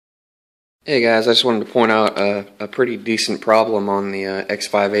Hey guys, I just wanted to point out a pretty decent problem on the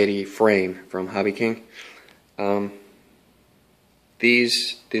X580 frame from Hobby King.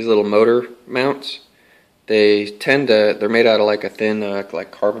 These little motor mounts, they're made out of like a thin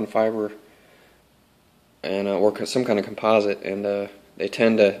like carbon fiber and or some kind of composite, and they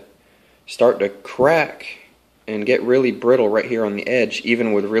tend to start to crack and get really brittle right here on the edge,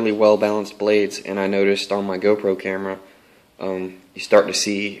 even with really well balanced blades. And I noticed on my GoPro camera, you start to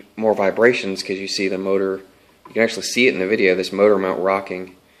see more vibrations because you see the motor. You can actually see it in the video, this motor mount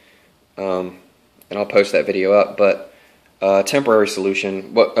rocking. And I'll post that video up. But temporary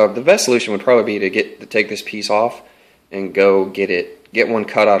solution, the best solution would probably be to take this piece off and go get one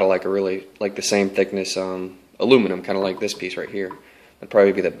cut out of like the same thickness aluminum, kind of like this piece right here. That'd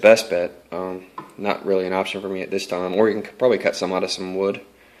probably be the best bet. Not really an option for me at this time. Or you can probably cut some out of some wood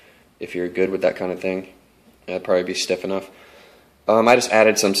if you're good with that kind of thing. That'd probably be stiff enough. I just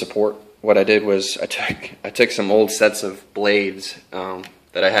added some support. What I did was I took some old sets of blades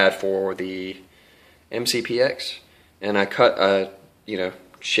that I had for the MCPX, and I cut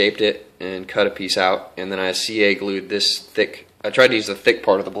shaped it and cut a piece out, and then I CA glued this thick. I tried to use the thick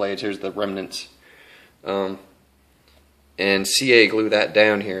part of the blades. Here's the remnants, and CA glue that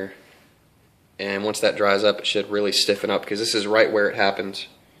down here. And once that dries up, it should really stiffen up, because this is right where it happens,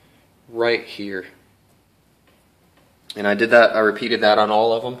 right here. And I did that. I repeated that on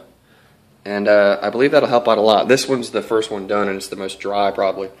all of them, and I believe that'll help out a lot. This one's the first one done, and it's the most dry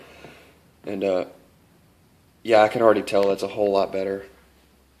probably. And yeah, I can already tell it's a whole lot better.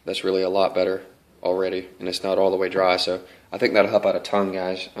 That's really a lot better already, and it's not all the way dry. So I think that'll help out a ton,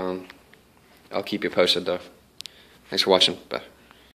 guys. I'll keep you posted though. Thanks for watching. Bye.